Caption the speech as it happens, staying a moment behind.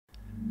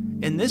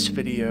In this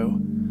video,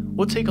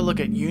 we'll take a look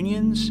at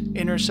unions,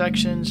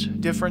 intersections,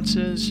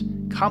 differences,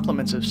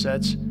 complements of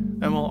sets,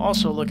 and we'll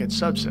also look at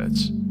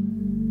subsets.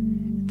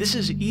 This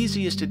is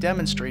easiest to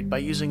demonstrate by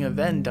using a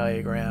Venn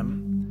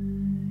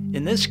diagram.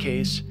 In this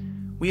case,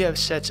 we have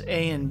sets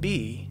A and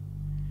B.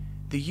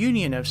 The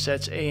union of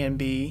sets A and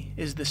B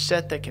is the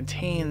set that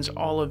contains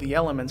all of the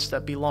elements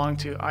that belong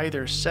to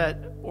either set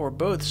or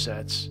both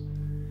sets.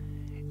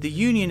 The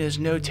union is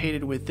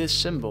notated with this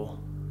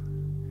symbol.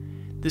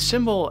 The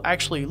symbol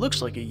actually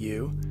looks like a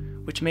U,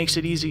 which makes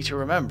it easy to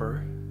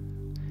remember.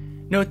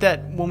 Note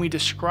that when we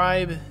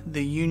describe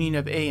the union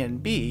of A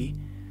and B,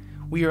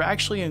 we are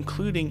actually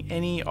including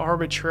any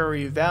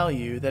arbitrary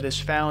value that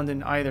is found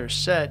in either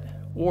set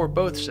or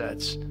both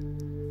sets.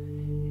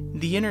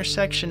 The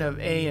intersection of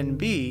A and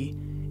B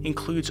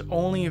includes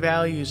only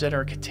values that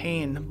are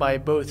contained by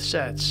both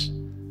sets.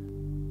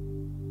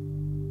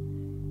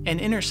 An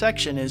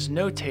intersection is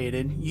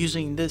notated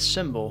using this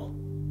symbol.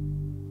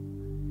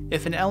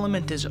 If an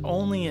element is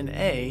only in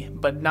A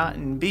but not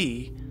in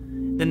B,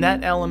 then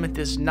that element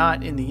is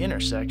not in the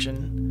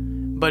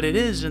intersection, but it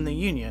is in the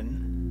union.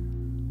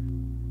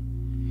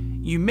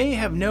 You may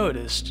have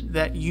noticed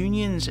that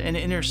unions and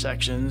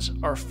intersections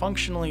are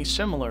functionally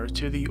similar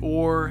to the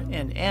OR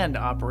and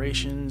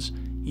operations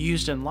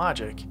used in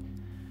logic.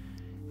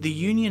 The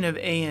union of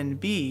A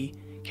and B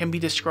can be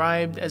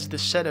described as the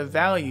set of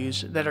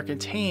values that are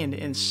contained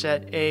in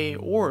set A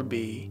or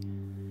B,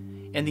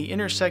 and the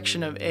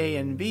intersection of A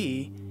and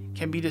B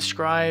can be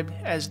described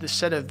as the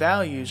set of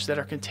values that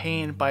are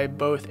contained by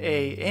both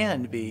A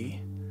and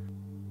B.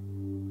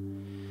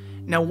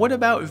 Now, what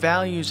about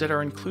values that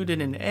are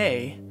included in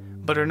A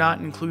but are not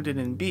included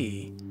in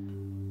B?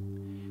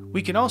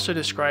 We can also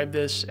describe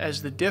this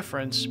as the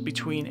difference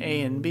between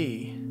A and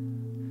B.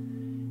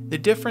 The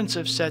difference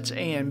of sets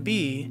A and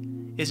B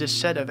is a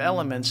set of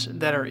elements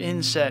that are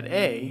in set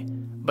A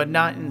but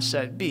not in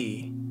set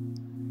B.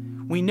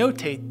 We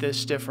notate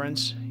this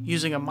difference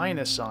using a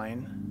minus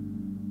sign.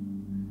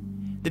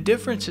 The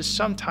difference is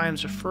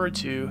sometimes referred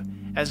to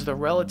as the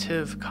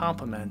relative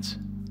complement.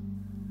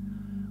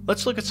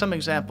 Let's look at some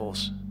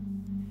examples.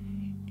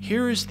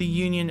 Here is the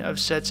union of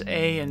sets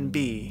A and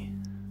B.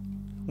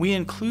 We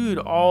include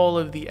all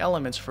of the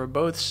elements for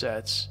both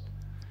sets.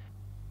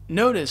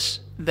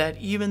 Notice that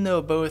even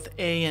though both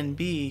A and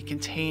B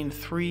contain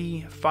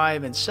 3,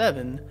 5, and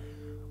 7,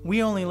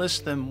 we only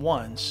list them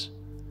once.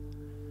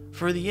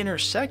 For the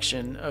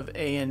intersection of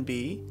A and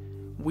B,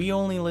 we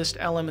only list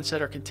elements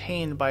that are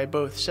contained by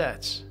both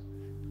sets.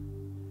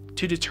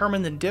 To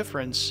determine the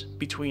difference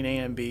between A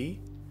and B,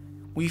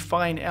 we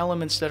find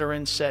elements that are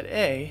in set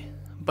A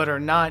but are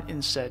not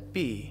in set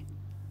B.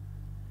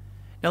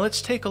 Now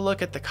let's take a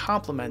look at the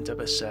complement of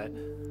a set.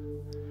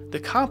 The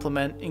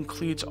complement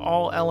includes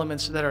all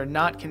elements that are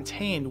not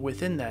contained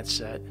within that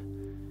set.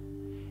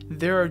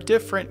 There are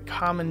different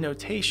common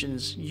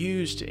notations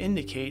used to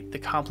indicate the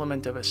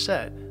complement of a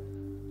set.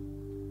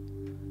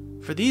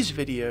 For these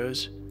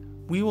videos,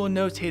 we will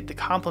notate the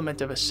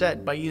complement of a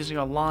set by using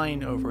a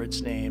line over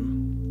its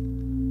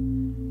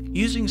name.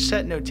 Using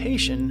set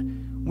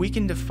notation, we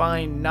can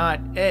define not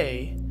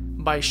A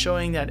by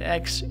showing that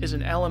X is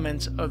an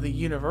element of the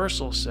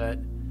universal set,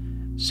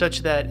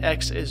 such that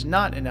X is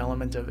not an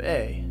element of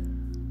A.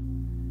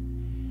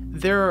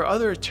 There are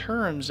other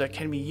terms that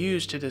can be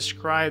used to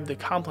describe the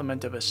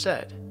complement of a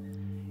set.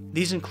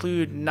 These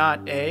include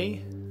not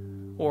A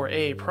or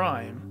A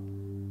prime.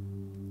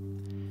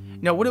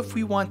 Now, what if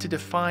we want to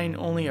define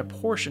only a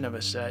portion of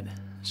a set,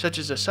 such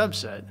as a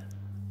subset?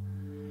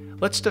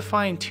 Let's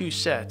define two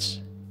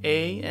sets,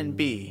 A and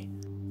B.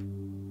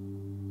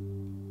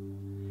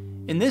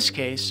 In this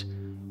case,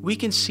 we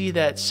can see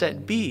that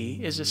set B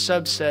is a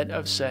subset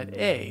of set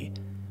A,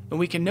 and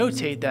we can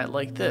notate that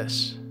like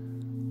this.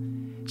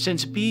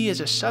 Since B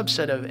is a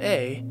subset of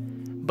A,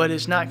 but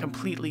is not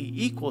completely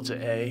equal to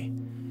A,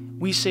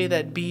 we say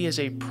that B is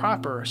a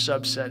proper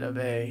subset of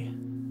A.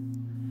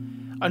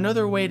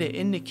 Another way to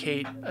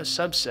indicate a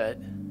subset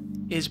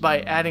is by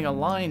adding a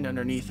line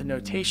underneath the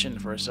notation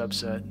for a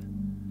subset.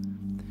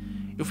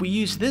 If we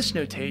use this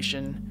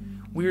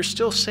notation, we are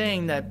still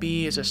saying that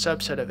B is a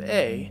subset of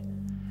A,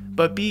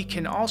 but B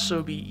can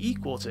also be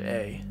equal to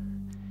A.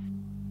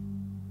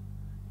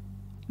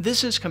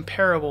 This is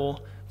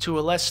comparable to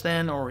a less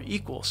than or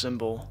equal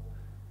symbol.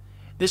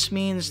 This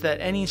means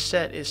that any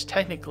set is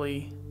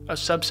technically a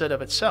subset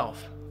of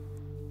itself.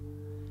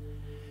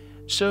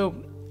 So,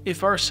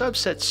 if our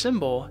subset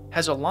symbol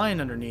has a line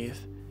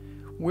underneath,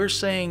 we're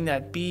saying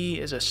that B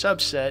is a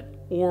subset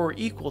or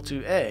equal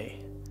to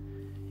A.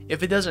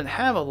 If it doesn't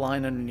have a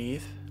line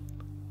underneath,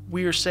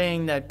 we are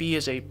saying that B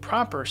is a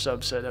proper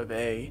subset of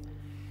A,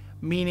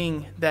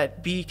 meaning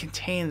that B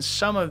contains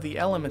some of the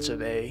elements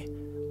of A,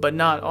 but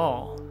not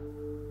all.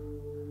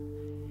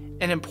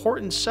 An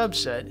important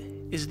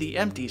subset is the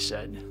empty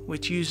set,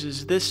 which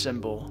uses this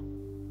symbol.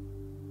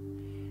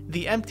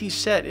 The empty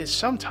set is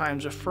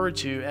sometimes referred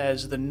to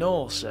as the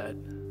null set.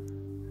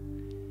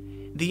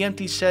 The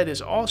empty set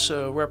is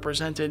also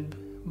represented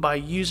by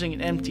using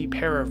an empty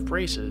pair of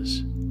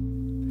braces.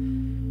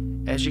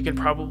 As you can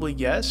probably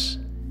guess,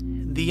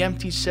 the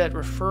empty set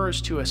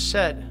refers to a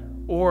set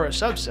or a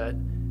subset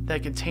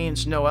that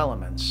contains no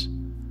elements.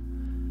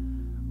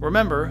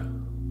 Remember,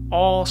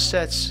 all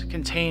sets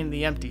contain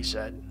the empty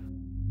set.